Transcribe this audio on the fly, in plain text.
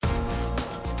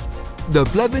The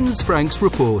Blevins Franks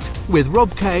Report with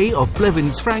Rob Kay of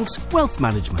Blevins Franks Wealth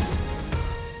Management.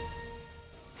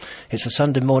 It's a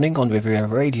Sunday morning on Riviera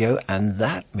Radio, and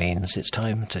that means it's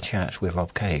time to chat with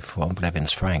Rob Kay from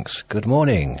Blevins Franks. Good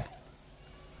morning.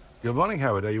 Good morning,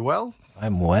 Howard. Are you well?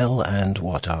 I'm well, and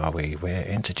what are we? We're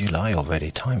into July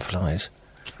already. Time flies.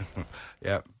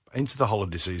 Yeah, into the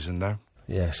holiday season now.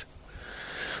 Yes.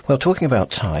 Well, talking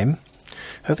about time,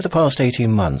 over the past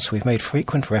 18 months, we've made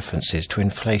frequent references to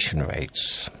inflation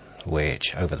rates,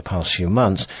 which over the past few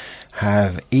months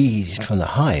have eased from the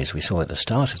highs we saw at the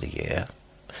start of the year.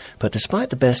 But despite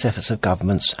the best efforts of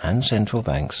governments and central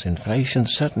banks, inflation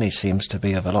certainly seems to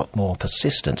be of a lot more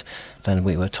persistent than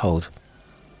we were told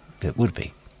it would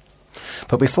be.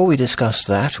 But before we discuss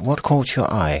that, what caught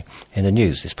your eye in the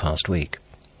news this past week?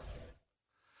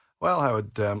 Well,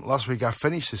 Howard, last week I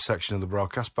finished this section of the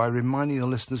broadcast by reminding the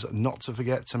listeners not to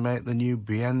forget to make the new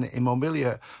Bien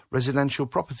Immobilier residential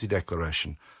property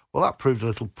declaration. Well, that proved a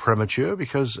little premature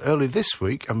because early this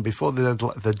week, and before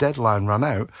the deadline ran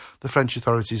out, the French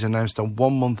authorities announced a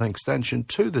 1-month extension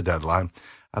to the deadline,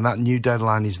 and that new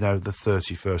deadline is now the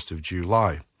 31st of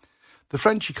July. The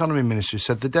French Economy Ministry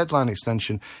said the deadline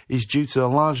extension is due to a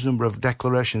large number of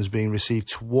declarations being received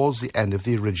towards the end of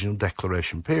the original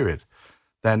declaration period.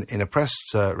 Then, in a press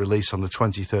release on the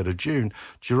 23rd of June,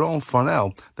 Jérôme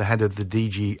Fournel, the head of the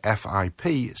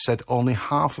DGFIP, said only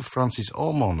half of France's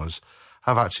homeowners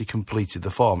have actually completed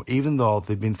the form, even though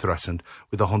they've been threatened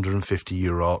with a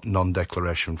 €150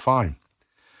 non-declaration fine.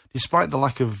 Despite the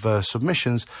lack of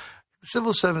submissions,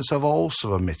 civil servants have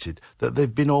also admitted that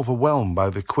they've been overwhelmed by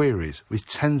the queries, with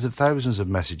tens of thousands of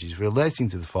messages relating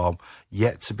to the form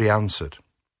yet to be answered.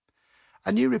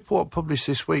 A new report published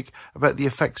this week about the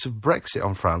effects of Brexit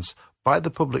on France by the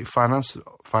public finance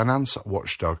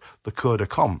watchdog, the Cour des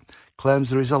Comptes, claims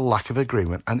there is a lack of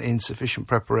agreement and insufficient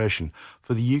preparation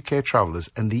for the UK travellers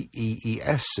and the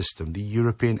EES system, the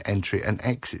European Entry and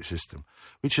Exit System,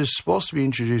 which was supposed to be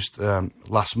introduced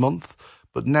last month,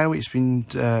 but now it's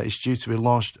due to be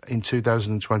launched in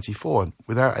 2024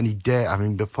 without any date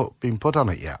having been put on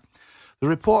it yet. The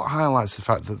report highlights the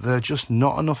fact that there are just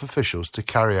not enough officials to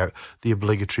carry out the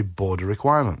obligatory border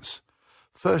requirements.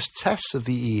 First tests of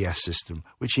the EES system,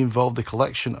 which involved the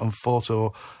collection of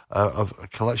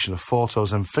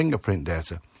photos and fingerprint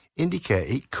data, indicate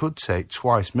it could take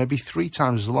twice, maybe 3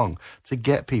 times as long to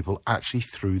get people actually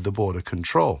through the border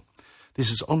control. This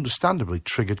has understandably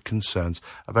triggered concerns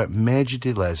about major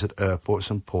delays at airports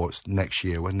and ports next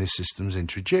year when this system is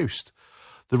introduced.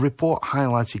 The report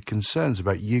highlighted concerns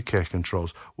about UK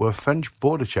controls where French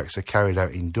border checks are carried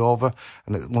out in Dover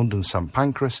and at London St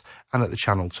Pancras and at the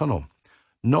Channel Tunnel.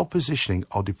 No positioning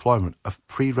or deployment of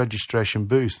pre-registration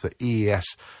booths for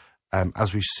EES,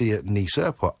 as we see at Nice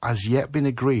Airport, has yet been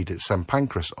agreed at St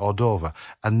Pancras or Dover,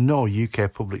 and no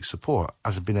UK public support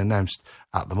has been announced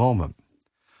at the moment.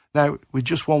 Now, with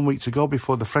just 1 week to go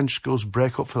before the French schools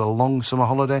break up for the long summer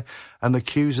holiday and the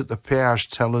queues at the péage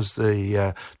tell us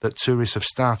that tourists have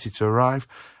started to arrive,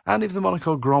 and if the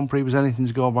Monaco Grand Prix was anything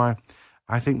to go by,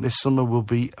 I think this summer will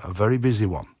be a very busy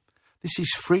one. This is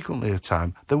frequently a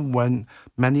time when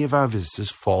many of our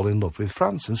visitors fall in love with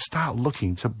France and start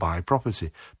looking to buy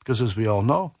property, because as we all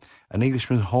know, an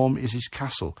Englishman's home is his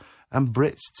castle, and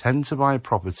Brits tend to buy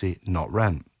property, not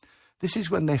rent. This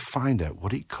is when they find out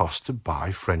what it costs to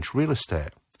buy French real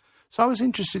estate. So I was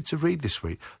interested to read this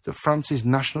week that France's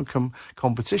national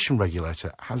competition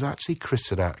regulator has actually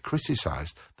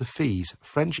criticised the fees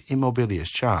French immobiliers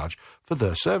charge for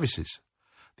their services.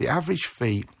 The average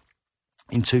fee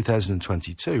in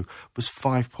 2022 was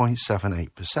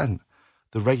 5.78%.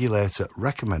 The regulator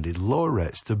recommended lower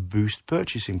rates to boost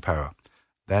purchasing power.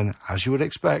 Then, as you would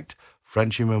expect,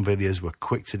 French immobiliers were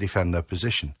quick to defend their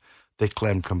position. They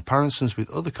claimed comparisons with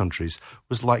other countries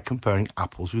was like comparing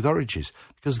apples with oranges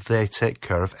because they take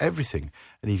care of everything.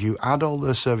 And if you add all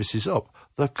their services up,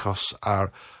 their costs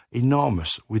are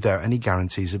enormous without any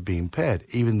guarantees of being paid,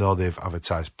 even though they've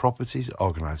advertised properties,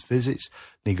 organised visits,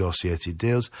 negotiated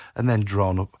deals, and then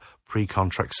drawn up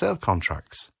pre-contract sale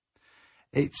contracts.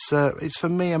 It's for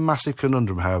me a massive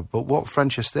conundrum, however, but what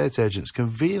French estate agents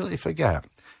conveniently forget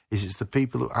is it's the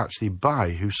people who actually buy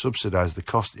who subsidise the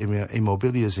cost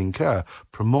immobiliers incur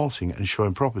promoting and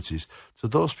showing properties to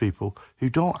those people who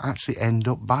don't actually end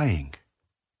up buying.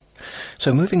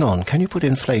 So moving on, can you put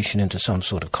inflation into some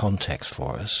sort of context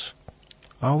for us?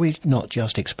 Are we not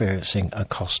just experiencing a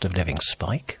cost of living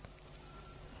spike?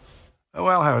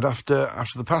 Well, Howard, after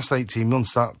the past 18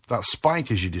 months, that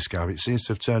spike, as you describe it, seems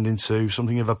to have turned into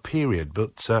something of a period.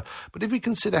 But if we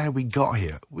consider how we got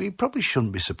here, we probably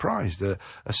shouldn't be surprised. A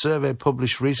survey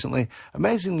published recently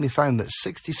amazingly found that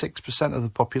 66% of the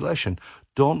population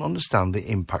don't understand the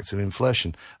impact of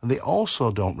inflation, and they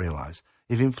also don't realise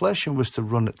if inflation was to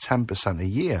run at 10% a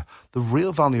year, the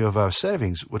real value of our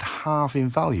savings would halve in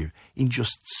value in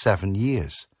just 7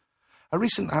 years. A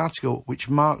recent article which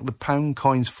marked the pound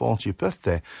coin's 40th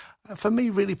birthday, for me,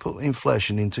 really put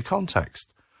inflation into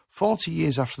context. 40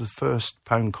 years after the first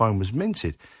pound coin was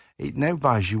minted, it now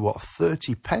buys you what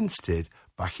 30 pence did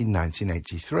back in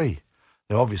 1983.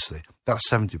 Now, obviously, that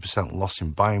 70% loss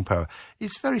in buying power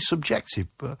is very subjective,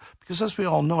 but because, as we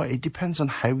all know, it depends on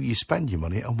how you spend your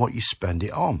money and what you spend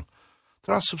it on.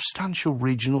 There are substantial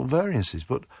regional variances,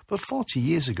 but 40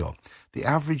 years ago, the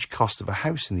average cost of a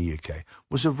house in the UK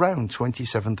was around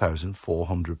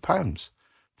 £27,400.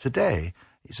 Today,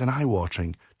 it's an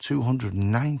eye-watering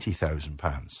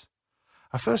 £290,000.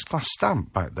 A first-class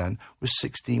stamp back then was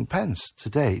 16 pence.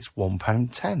 Today, it's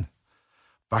 £1.10.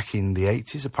 Back in the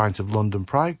 80s, a pint of London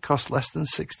Pride cost less than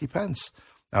 60 pence.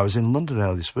 I was in London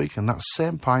earlier this week, and that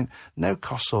same pint now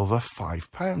costs over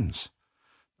 £5.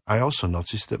 I also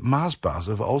noticed that Mars bars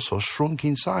have also shrunk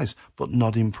in size, but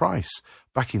not in price.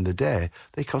 Back in the day,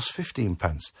 they cost 15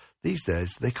 pence. These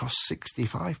days, they cost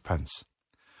 65 pence.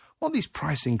 What these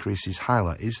price increases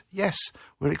highlight is, yes,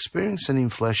 we're experiencing an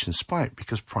inflation spike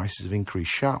because prices have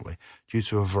increased sharply due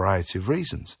to a variety of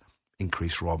reasons.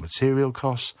 Increased raw material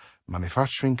costs,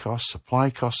 manufacturing costs, supply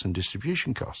costs and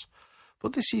distribution costs.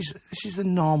 But this is the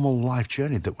normal life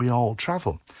journey that we all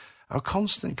travel. Our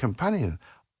constant companion,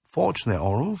 fortunately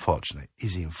or unfortunately,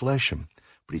 is inflation.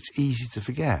 But it's easy to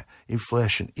forget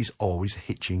inflation is always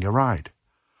hitching a ride.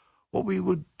 What we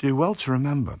would do well to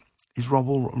remember is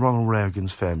Ronald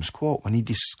Reagan's famous quote when he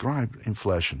described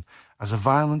inflation as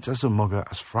violent as a mugger,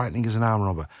 as frightening as an armed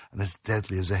robber, and as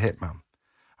deadly as a hitman.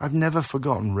 I've never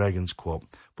forgotten Reagan's quote,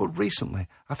 but recently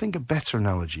I think a better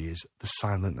analogy is the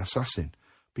silent assassin,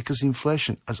 because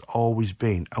inflation has always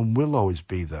been and will always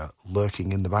be there,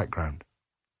 lurking in the background.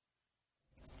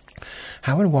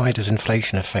 How and why does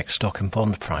inflation affect stock and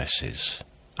bond prices?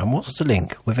 And what's the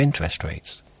link with interest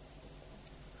rates?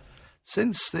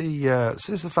 Since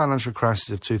the financial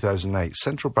crisis of 2008,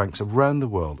 central banks around the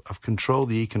world have controlled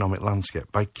the economic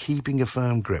landscape by keeping a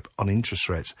firm grip on interest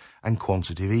rates and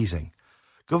quantitative easing.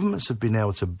 Governments have been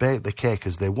able to bake the cake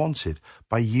as they wanted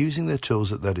by using the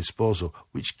tools at their disposal,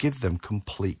 which give them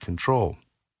complete control.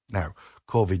 Now,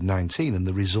 COVID-19 and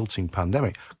the resulting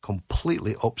pandemic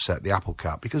completely upset the apple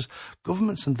cart because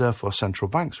governments and therefore central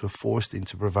banks were forced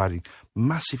into providing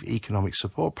massive economic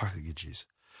support packages.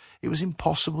 It was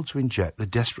impossible to inject the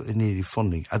desperately needed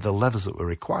funding at the levels that were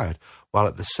required, while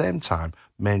at the same time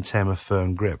maintain a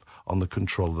firm grip on the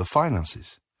control of the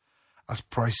finances. As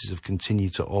prices have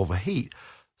continued to overheat,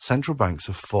 central banks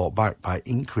have fought back by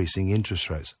increasing interest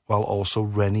rates while also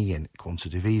reining in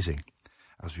quantitative easing.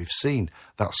 As we've seen,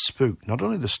 that spooked not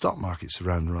only the stock markets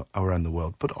around the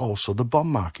world, but also the bond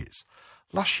markets.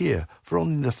 Last year, for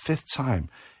only the fifth time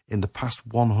in the past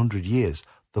 100 years,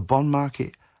 the bond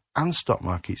market and stock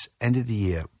markets ended the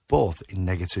year both in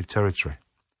negative territory.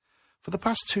 For the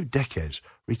past 2 decades,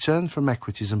 returns from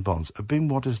equities and bonds have been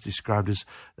what is described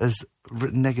as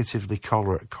negatively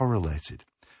correlated,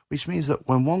 which means that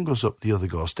when one goes up, the other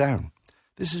goes down.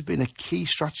 This has been a key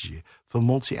strategy for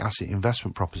multi-asset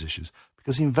investment propositions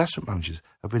because investment managers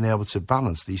have been able to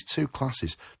balance these two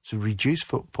classes to reduce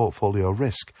portfolio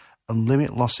risk and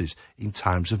limit losses in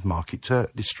times of market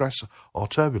distress or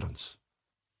turbulence.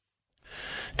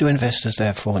 Do investors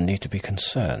therefore need to be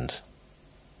concerned?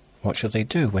 What should they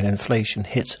do when inflation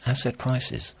hits asset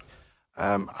prices?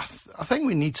 I think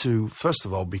we need to, first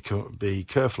of all, be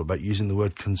careful about using the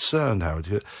word concerned,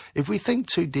 Howard. If we think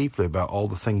too deeply about all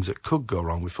the things that could go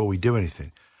wrong before we do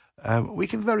anything, we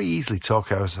can very easily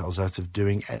talk ourselves out of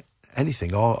doing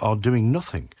anything or doing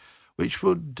nothing, which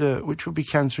would be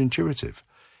counterintuitive.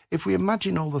 If we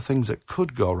imagine all the things that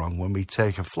could go wrong when we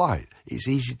take a flight, it's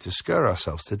easy to scare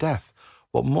ourselves to death.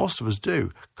 What most of us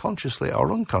do, consciously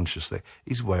or unconsciously,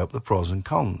 is weigh up the pros and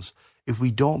cons. If we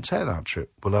don't take that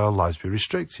trip, will our lives be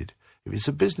restricted? If it's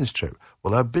a business trip,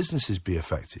 will our businesses be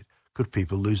affected? Could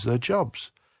people lose their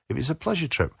jobs? If it's a pleasure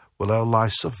trip, will our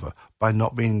lives suffer by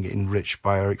not being enriched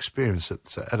by our experience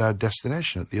at our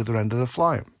destination at the other end of the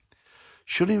flight?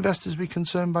 Should investors be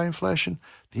concerned by inflation?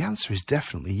 The answer is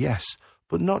definitely yes,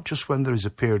 but not just when there is a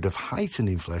period of heightened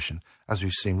inflation, as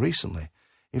we've seen recently.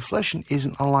 Inflation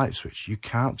isn't a light switch. You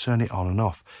can't turn it on and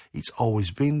off. It's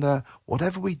always been there,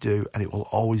 whatever we do, and it will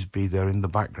always be there in the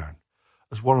background.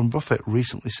 As Warren Buffett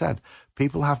recently said,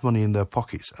 people have money in their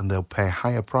pockets and they'll pay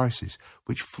higher prices,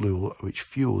 which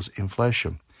fuels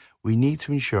inflation. We need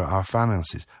to ensure our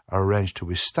finances are arranged to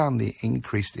withstand the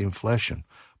increased inflation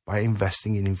by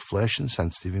investing in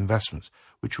inflation-sensitive investments,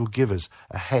 which will give us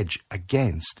a hedge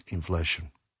against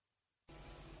inflation.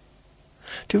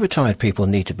 Do retired people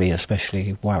need to be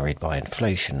especially worried by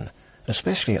inflation,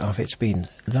 especially after it's been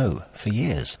low for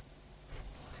years?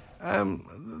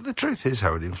 The truth is,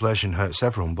 Howard, inflation hurts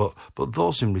everyone, but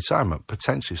those in retirement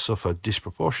potentially suffer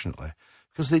disproportionately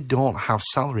because they don't have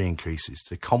salary increases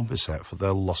to compensate for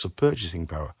their loss of purchasing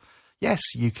power. Yes,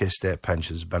 UK state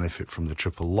pensions benefit from the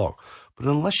triple lock, but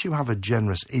unless you have a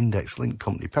generous index-linked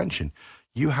company pension,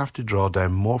 you have to draw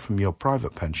down more from your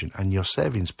private pension and your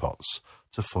savings pots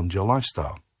to fund your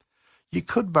lifestyle. You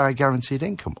could buy a guaranteed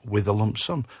income with a lump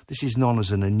sum. This is known as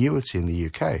an annuity in the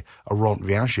UK, a rente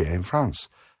viagère in France.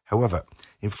 However,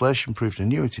 inflation-proofed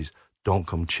annuities don't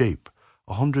come cheap.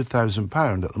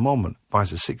 £100,000 at the moment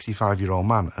buys a 65-year-old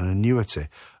man an annuity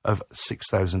of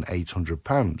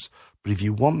 £6,800. But if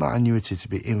you want that annuity to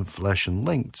be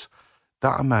inflation-linked,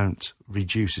 that amount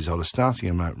reduces, or the starting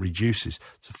amount reduces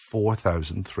to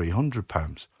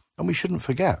 £4,300. And we shouldn't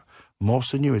forget,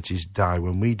 most annuities die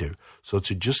when we do. So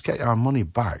to just get our money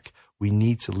back, we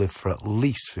need to live for at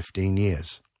least 15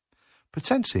 years.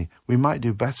 Potentially, we might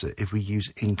do better if we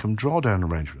use income drawdown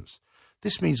arrangements.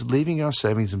 This means leaving our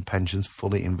savings and pensions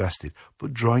fully invested,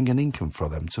 but drawing an income for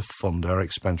them to fund our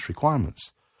expense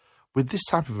requirements. With this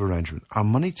type of arrangement, our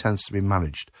money tends to be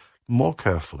managed more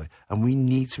carefully, and we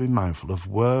need to be mindful of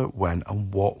where, when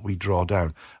and what we draw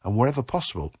down, and wherever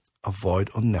possible, avoid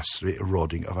unnecessary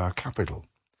eroding of our capital.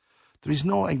 There is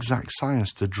no exact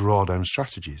science to drawdown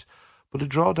strategies, but a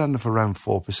drawdown of around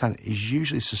 4% is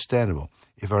usually sustainable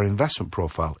if our investment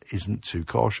profile isn't too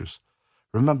cautious.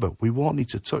 Remember, we won't need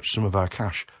to touch some of our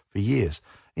cash for years,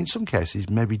 in some cases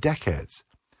maybe decades.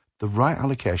 The right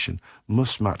allocation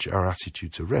must match our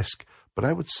attitude to risk, but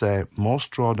I would say most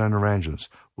drawdown arrangements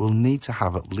will need to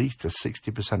have at least a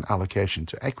 60% allocation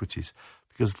to equities,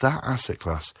 because that asset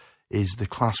class is the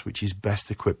class which is best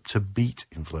equipped to beat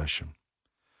inflation.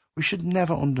 We should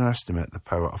never underestimate the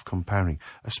power of compounding,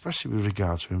 especially with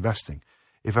regard to investing.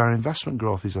 If our investment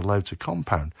growth is allowed to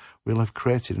compound, we'll have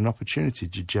created an opportunity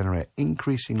to generate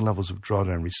increasing levels of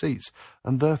drawdown receipts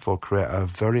and therefore create our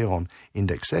very own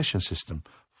indexation system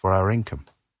for our income.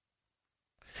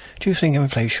 Do you think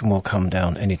inflation will come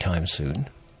down anytime soon?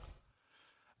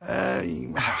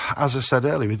 As I said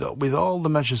earlier, with all the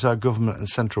measures our government and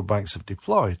central banks have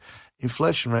deployed,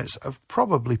 inflation rates have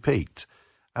probably peaked,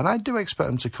 and I do expect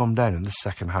them to come down in the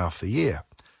second half of the year.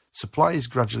 Supply is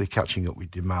gradually catching up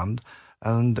with demand,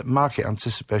 and market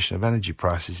anticipation of energy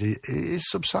prices is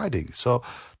subsiding. So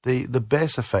the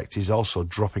base effect is also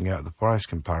dropping out of the price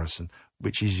comparison,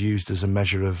 which is used as a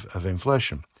measure of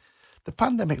inflation. The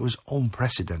pandemic was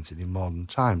unprecedented in modern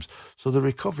times, so the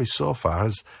recovery so far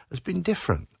has been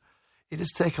different. It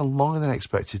has taken longer than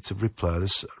expected to repair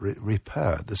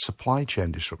the supply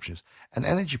chain disruptions, and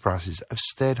energy prices have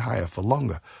stayed higher for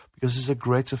longer because there's a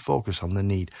greater focus on the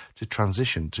need to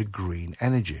transition to green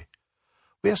energy.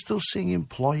 We are still seeing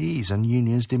employees and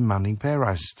unions demanding pay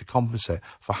rises to compensate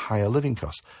for higher living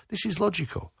costs. This is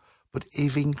logical, but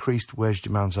if increased wage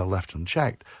demands are left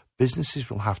unchecked, businesses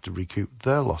will have to recoup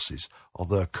their losses or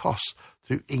their costs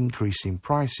through increasing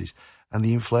prices, and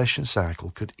the inflation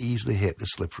cycle could easily hit the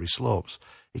slippery slopes.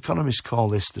 Economists call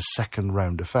this the second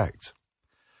round effect.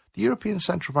 The European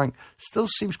Central Bank still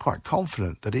seems quite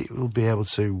confident that it will be able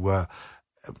to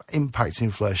impact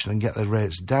inflation and get the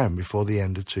rates down before the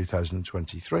end of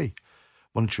 2023.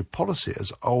 Monetary policy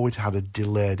has always had a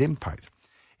delayed impact.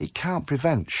 It can't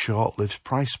prevent short-lived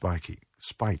price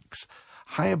spikes.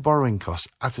 Higher borrowing costs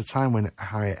at a time when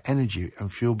higher energy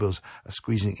and fuel bills are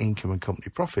squeezing income and company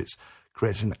profits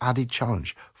creates an added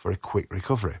challenge for a quick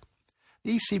recovery.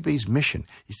 The ECB's mission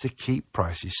is to keep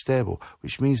prices stable,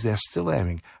 which means they are still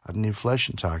aiming at an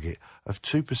inflation target of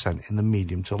 2% in the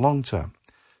medium to long term.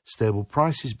 Stable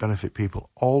prices benefit people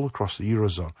all across the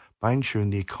Eurozone by ensuring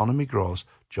the economy grows,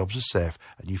 jobs are safe,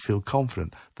 and you feel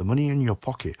confident the money in your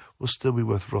pocket will still be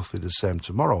worth roughly the same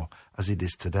tomorrow as it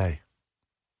is today.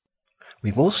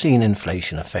 We've all seen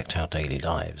inflation affect our daily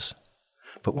lives.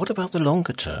 But what about the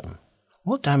longer term?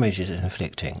 What damage is it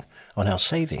inflicting on our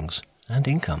savings and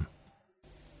income?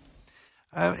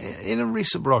 In a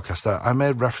recent broadcast, I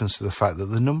made reference to the fact that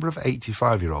the number of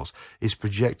 85-year-olds is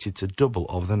projected to double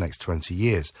over the next 20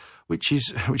 years, which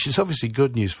is obviously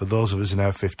good news for those of us in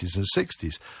our 50s and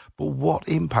 60s. But what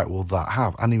impact will that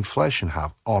have, and inflation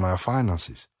have, on our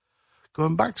finances?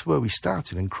 Going back to where we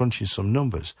started and crunching some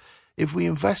numbers, if we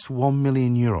invest €1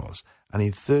 million and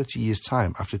in 30 years'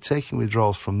 time, after taking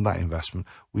withdrawals from that investment,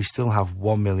 we still have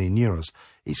 €1 million,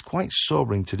 it's quite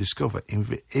sobering to discover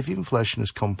if inflation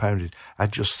has compounded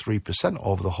at just 3%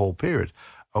 over the whole period,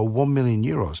 our €1 million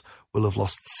will have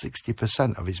lost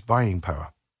 60% of its buying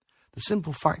power. The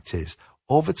simple fact is,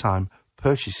 over time,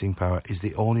 purchasing power is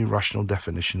the only rational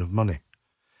definition of money.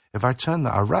 If I turn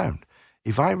that around,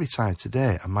 if I retire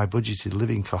today and my budgeted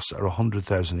living costs are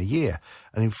 $100,000 a year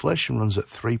and inflation runs at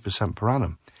 3% per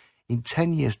annum, in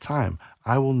 10 years' time,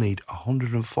 I will need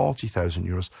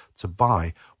 €140,000 to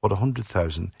buy what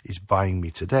 $100,000 is buying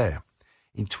me today.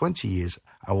 In 20 years,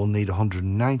 I will need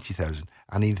 €190,000,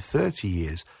 and in 30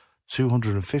 years,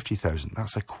 €250,000.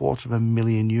 That's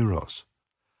 €250,000.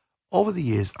 Over the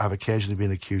years, I've occasionally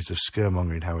been accused of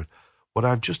scaremongering, Howard. What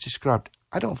I've just described,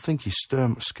 I don't think is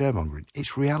scaremongering.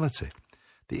 It's reality.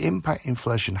 The impact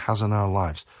inflation has on our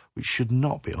lives, which should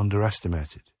not be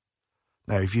underestimated.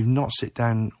 Now, if you've not sit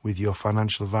down with your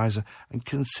financial advisor and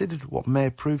considered what may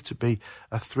prove to be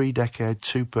a 3-decade,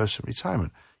 2-person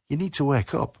retirement, you need to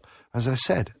wake up. As I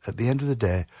said, at the end of the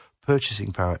day,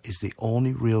 purchasing power is the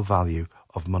only real value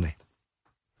of money.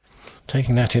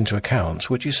 Taking that into account,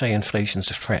 would you say inflation's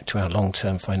a threat to our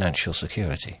long-term financial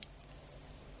security?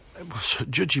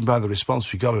 Judging by the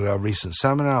response we got at our recent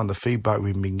seminar and the feedback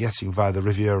we've been getting via the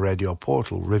Riviera Radio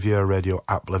portal,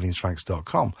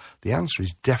 riviera@blevinsfranks.com, the answer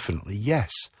is definitely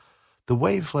yes. The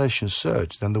way inflation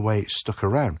surged and the way it's stuck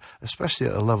around, especially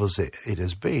at the levels it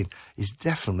has been, is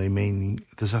definitely meaning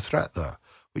there's a threat there,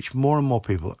 which more and more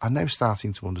people are now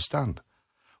starting to understand.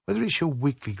 Whether it's your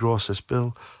weekly grocery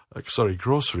bill,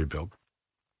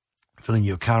 filling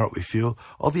your car up with fuel,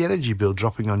 or the energy bill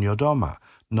dropping on your doormat,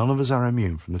 none of us are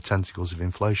immune from the tentacles of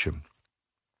inflation.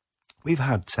 We've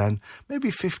had 10,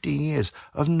 maybe 15 years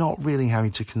of not really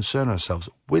having to concern ourselves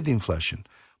with inflation,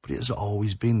 but it has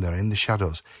always been there in the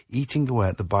shadows, eating away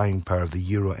at the buying power of the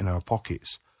euro in our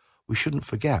pockets. We shouldn't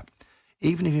forget,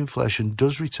 even if inflation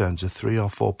does return to 3 or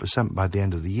 4% by the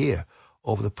end of the year,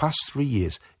 over the past 3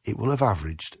 years it will have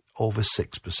averaged over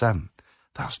 6%.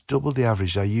 That's double the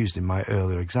average I used in my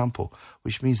earlier example,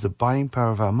 which means the buying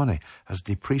power of our money has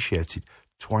depreciated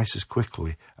twice as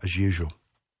quickly as usual.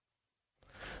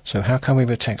 So how can we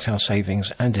protect our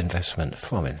savings and investment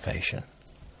from inflation?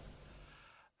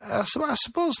 So I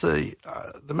suppose the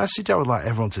message I would like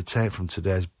everyone to take from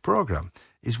today's programme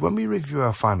is when we review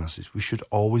our finances, we should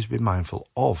always be mindful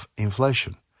of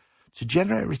inflation. To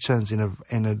generate returns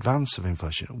in advance of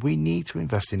inflation, we need to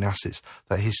invest in assets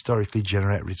that historically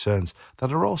generate returns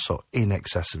that are also in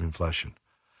excess of inflation.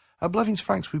 At Blevins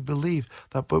Franks, we believe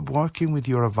that by working with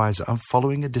your advisor and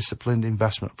following a disciplined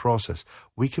investment process,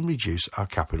 we can reduce our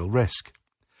capital risk.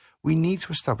 We need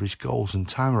to establish goals and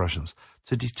time horizons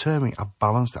to determine a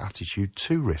balanced attitude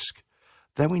to risk.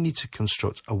 Then we need to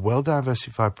construct a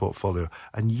well-diversified portfolio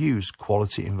and use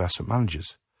quality investment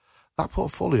managers. That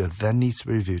portfolio then needs to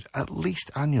be reviewed at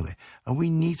least annually, and we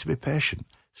need to be patient.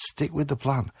 Stick with the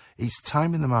plan. It's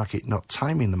time in the market, not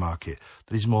timing the market,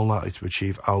 that is more likely to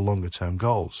achieve our longer-term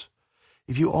goals.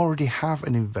 If you already have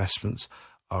an investments,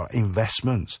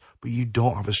 but you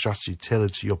don't have a strategy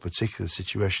tailored to your particular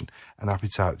situation and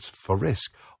appetite for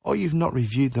risk, or you've not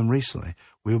reviewed them recently,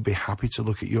 we will be happy to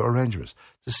look at your arrangements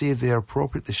to see if they are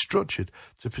appropriately structured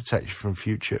to protect you from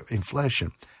future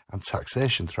inflation and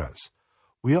taxation threats.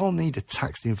 We all need a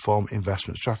tax-informed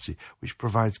investment strategy which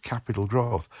provides capital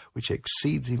growth which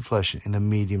exceeds inflation in the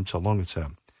medium to longer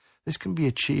term. This can be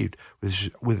achieved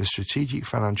with a strategic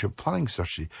financial planning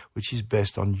strategy which is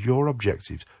based on your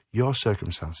objectives, your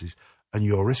circumstances and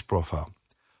your risk profile.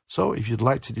 So if you'd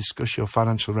like to discuss your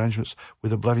financial arrangements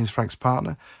with a Blevins Franks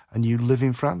partner and you live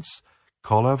in France,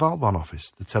 call our Valbonne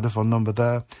office. The telephone number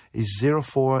there is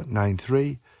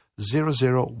 0493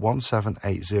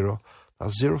 001780.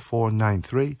 That's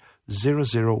 0493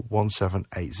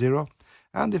 001780.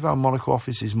 And if our Monaco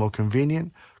office is more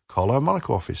convenient, call our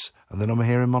Monaco office. And the number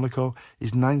here in Monaco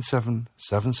is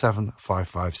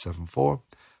 97775574.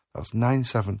 That's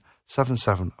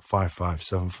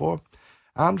 97775574.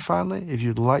 And finally, if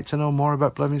you'd like to know more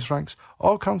about Blevins Franks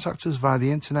or contact us via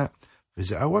the internet,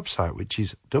 visit our website, which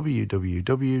is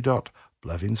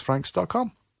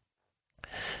www.blevinsfranks.com.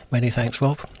 Many thanks,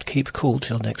 Rob. Keep cool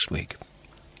till next week.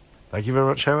 Thank you very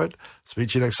much, Howard. Speak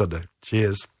to you next Sunday.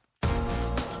 Cheers.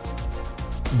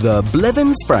 The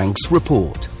Blevins Franks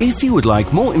Report. If you would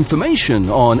like more information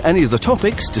on any of the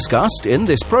topics discussed in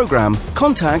this programme,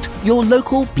 contact your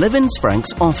local Blevins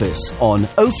Franks office on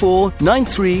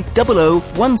 0493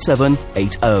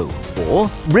 001780 or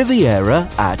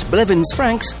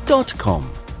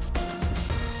riviera@blevinsfranks.com.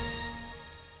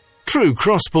 True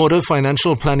cross-border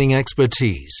financial planning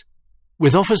expertise.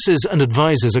 With offices and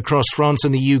advisors across France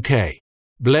and the UK,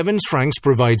 Blevins Franks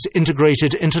provides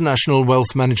integrated international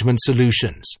wealth management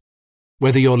solutions.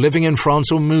 Whether you're living in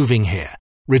France or moving here,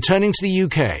 returning to the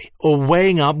UK, or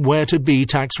weighing up where to be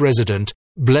tax resident,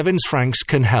 Blevins Franks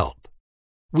can help.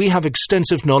 We have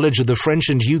extensive knowledge of the French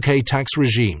and UK tax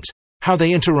regimes, how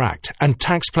they interact, and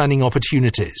tax planning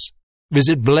opportunities.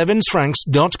 Visit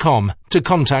blevinsfranks.com to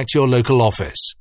contact your local office.